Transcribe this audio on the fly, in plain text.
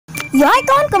Yo hai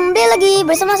kawan, kembali lagi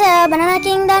bersama saya Banana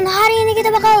King. Dan hari ini kita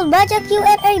bakal baca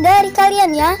Q&A dari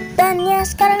kalian ya. Dan ya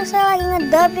sekarang saya lagi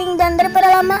ngedubbing. Dan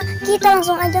daripada lama, kita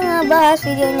langsung aja ngebahas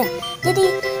videonya. Jadi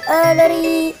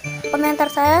dari komentar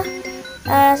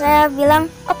saya bilang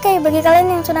oke, bagi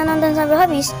kalian yang sudah nonton sampai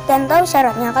habis dan tahu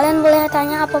syaratnya, kalian boleh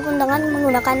tanya apapun dengan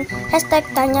menggunakan hashtag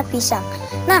tanya pisang.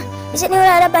 Nah, di sini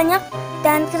udah ada banyak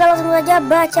dan kita langsung saja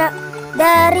baca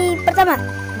dari pertama.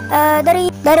 Dari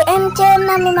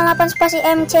MC658 spasi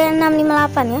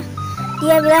MC658 ya.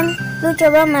 Dia bilang, lu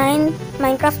coba main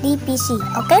Minecraft di PC.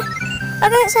 Oke,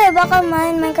 saya bakal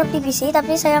main Minecraft di PC,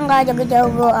 tapi saya nggak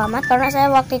jago-jago amat karena saya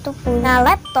waktu itu punya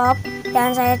laptop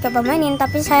dan saya coba mainin,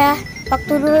 tapi saya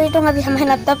waktu dulu itu nggak bisa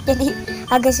main laptop, jadi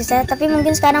agak susah. Tapi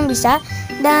mungkin sekarang bisa.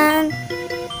 Dan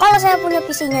kalau saya punya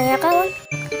PC-nya ya kawan.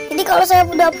 Jadi kalau saya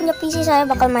udah punya PC, saya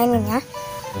bakal mainin ya.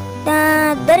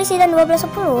 Dan dari Sidan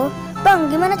 1210,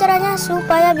 Bang, gimana caranya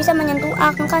supaya bisa menyentuh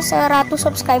angka 100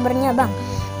 subscribernya Bang?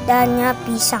 Dannya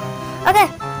pisang. Oke,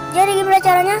 jadi gimana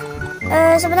caranya?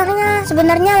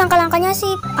 Sebenarnya langkah-langkahnya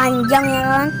sih panjang ya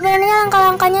kawan. Sebenarnya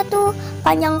langkah-langkahnya tuh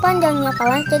panjang-panjang ya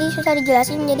kawan. Jadi susah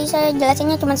dijelasin. Jadi saya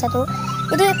jelasinnya cuma satu.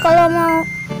 Jadi kalau mau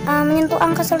menyentuh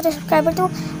angka 100 subscriber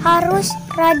tuh harus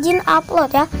rajin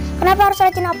upload ya. Kenapa harus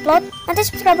rajin upload? Nanti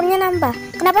subscribernya nambah.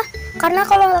 Kenapa? Karena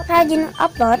kalau rajin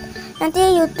upload, nanti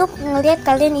YouTube ngelihat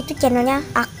kalian itu channelnya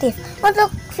aktif. Untuk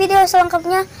video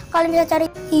selengkapnya kalian bisa cari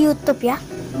di YouTube ya.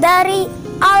 Dari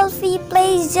Alfi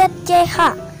Play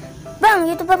ZCH, Bang,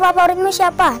 YouTuber favoritmu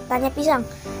siapa? Tanya pisang.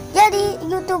 Jadi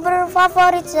YouTuber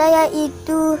favorit saya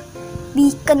itu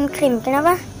Bikin Cream.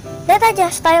 Kenapa? Lihat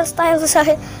aja style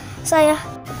saya.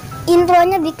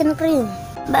 Intronya Bikin Cream.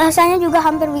 Bahasanya juga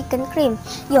hampir Bikin Cream.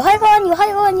 Yo hai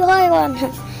kawan.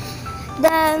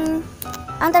 Dan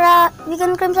antara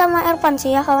Bikin Cream sama Erpan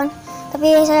sih ya kawan, tapi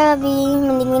saya lebih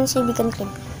mendingin si Bikin Cream.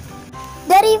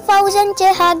 Dari Fauzan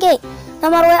CHG,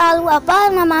 nomor WA lu apa?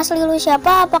 Nama asli lu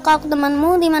siapa? Apakah aku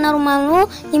temanmu? Di mana rumahmu?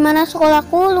 Di mana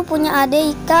sekolahku? Lu punya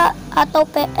adik, IK atau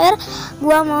PR?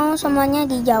 Gua mau semuanya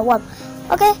dijawab.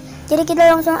 Oke, jadi kita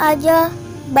langsung aja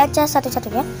baca satu-satu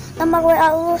ya. Nomor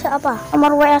WA lu siapa?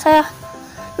 Nomor WA saya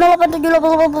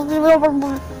 08780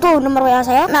 tuh nomor WA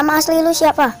saya. Nama asli lu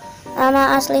siapa?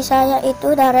 Nama asli saya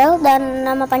itu Darel dan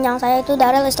nama panjang saya itu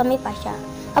Darel Islami Pasha.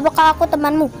 Apakah aku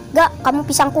temanmu? Gak, kamu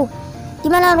pisangku. Di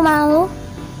mana rumah lu?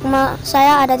 Rumah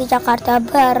saya ada di Jakarta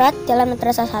Barat, Jalan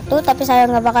Madrasah 1, tapi saya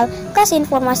nggak bakal kasih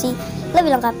informasi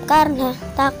lebih lengkap karena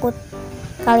takut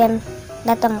kalian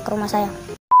datang ke rumah saya.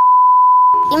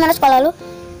 Di mana sekolah lu?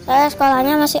 Saya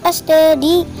sekolahnya masih SD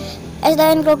di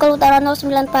SDN Grogol Utara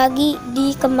 09 pagi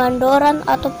di Kemandoran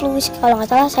atau Pluis kalau nggak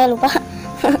salah, saya lupa.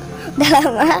 Udah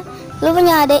lama. Lu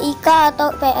punya adik, IK atau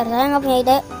PR? Saya nggak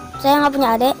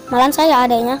punya adik. Malahan saya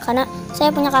adiknya karena saya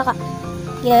punya kakak.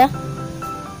 Gitu ya.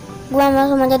 Gua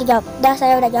langsung aja dijawab.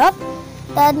 Saya udah jawab.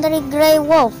 Dan dari Grey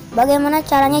Wolf, bagaimana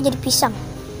caranya jadi pisang?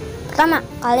 Pertama,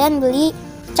 kalian beli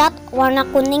cat warna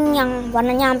kuning yang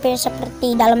warnanya hampir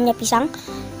seperti dalamnya pisang.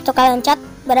 Itu kalian cat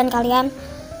badan kalian.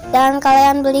 Dan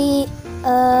kalian beli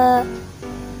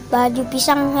baju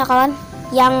pisang ya kawan,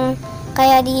 yang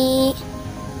kayak di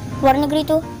luar negeri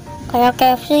tuh, kayak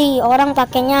KFC orang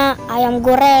pakainya ayam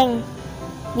goreng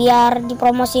biar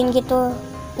dipromosin gitu.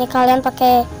 Nih kalian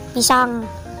pakai pisang.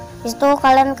 Itu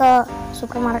kalian ke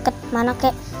supermarket mana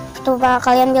kek, coba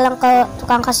kalian bilang ke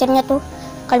tukang kasirnya tuh,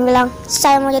 kalian bilang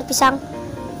saya mau jadi pisang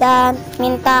dan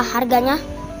minta harganya,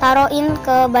 taruhin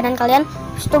ke badan kalian.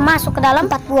 Itu masuk ke dalam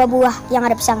 4 buah yang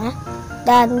ada pisangnya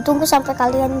dan tunggu sampai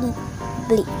kalian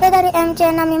dibeli. Dari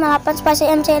MC658 spasi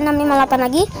MC658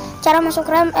 lagi, cara masuk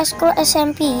RAM Eskul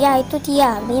SMP yaitu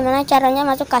dia. Gimana caranya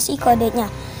masuk, kasih kodenya.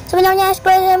 Sebenarnya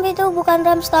Eskul SMP itu bukan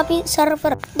RAM tapi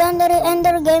server. Dan dari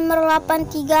Ender Gamer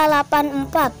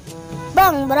 8384,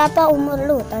 Bang, berapa umur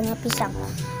lu? Tanya pisang.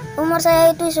 Umur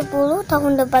saya itu 10,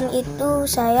 tahun depan itu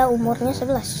saya umurnya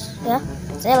 11 ya.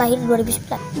 Saya lahir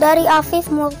 2009. Dari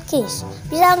Afif Mulkis,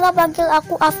 bisa nggak panggil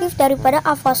aku Afif daripada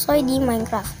Avasoy di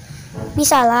Minecraft?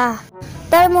 Bisa lah.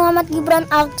 Dari Muhammad Gibran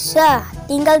Aksa,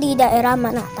 tinggal di daerah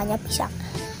mana? Tanya pisang.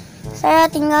 Saya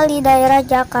tinggal di daerah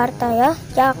Jakarta ya,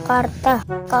 Jakarta.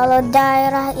 Kalau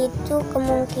daerah itu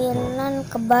kemungkinan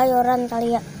Kebayoran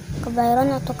kali ya,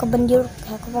 Kebayoran atau Kebenjeruk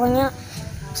ya, pokoknya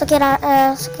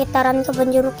sekitaran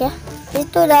Kebenjeruk ya.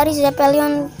 Itu dari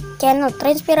Zeppelion Channel.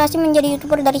 Terinspirasi menjadi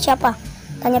YouTuber dari siapa?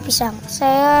 Tanya pisang.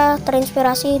 Saya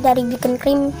terinspirasi dari Bikin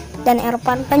Cream dan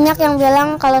Erpan. Banyak yang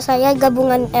bilang kalau saya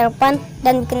gabungan Erpan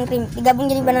dan Bikin Cream, digabung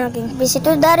jadi Banana King. Habis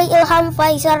itu dari Ilham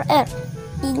Faisal R,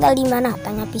 tinggal di mana?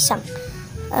 Tanya pisang.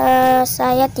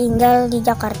 Saya tinggal di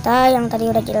Jakarta, yang tadi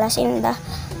udah jelasin dah.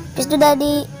 Habis itu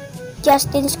dari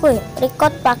Justin School,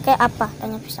 record pakai apa?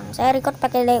 Tanya pisang. Saya record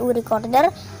pakai DU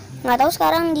recorder. Nggak tahu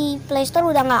sekarang di Play Store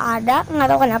udah nggak ada, nggak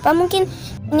tahu kenapa. Mungkin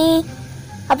ini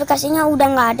aplikasinya udah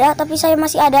nggak ada, tapi saya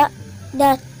masih ada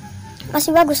dan masih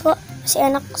bagus kok, masih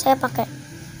enak saya pakai.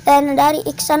 Dan dari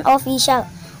Iksan Official,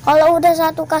 kalau udah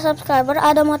 1K subscriber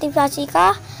ada motivasi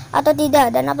kah atau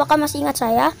tidak, dan apakah masih ingat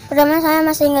saya? Pertama, saya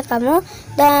masih ingat kamu,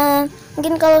 dan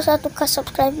mungkin kalau 1K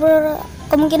subscriber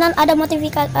kemungkinan ada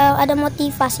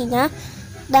motivasinya,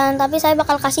 dan tapi saya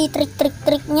bakal kasih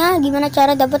trik-triknya gimana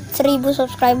cara dapat 1000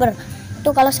 subscriber.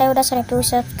 Itu kalau saya udah 1000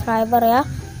 subscriber ya,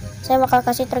 saya bakal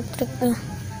kasih trik-triknya.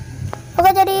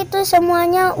 Oke, jadi itu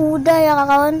semuanya udah ya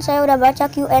kawan. Saya udah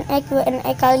baca Q&A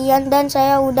kalian, dan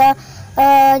saya udah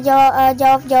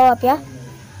jawab ya.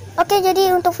 Oke,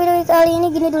 jadi untuk video kali ini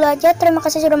gini dulu aja. Terima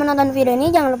kasih sudah menonton video ini.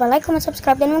 Jangan lupa like, comment,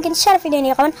 subscribe, dan mungkin share video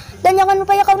ini ya kawan. Dan jangan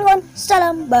lupa ya kawan-kawan,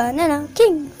 salam Banana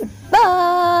King.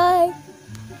 Bye.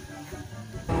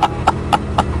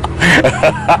 Ha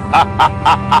ha ha ha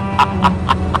ha ha!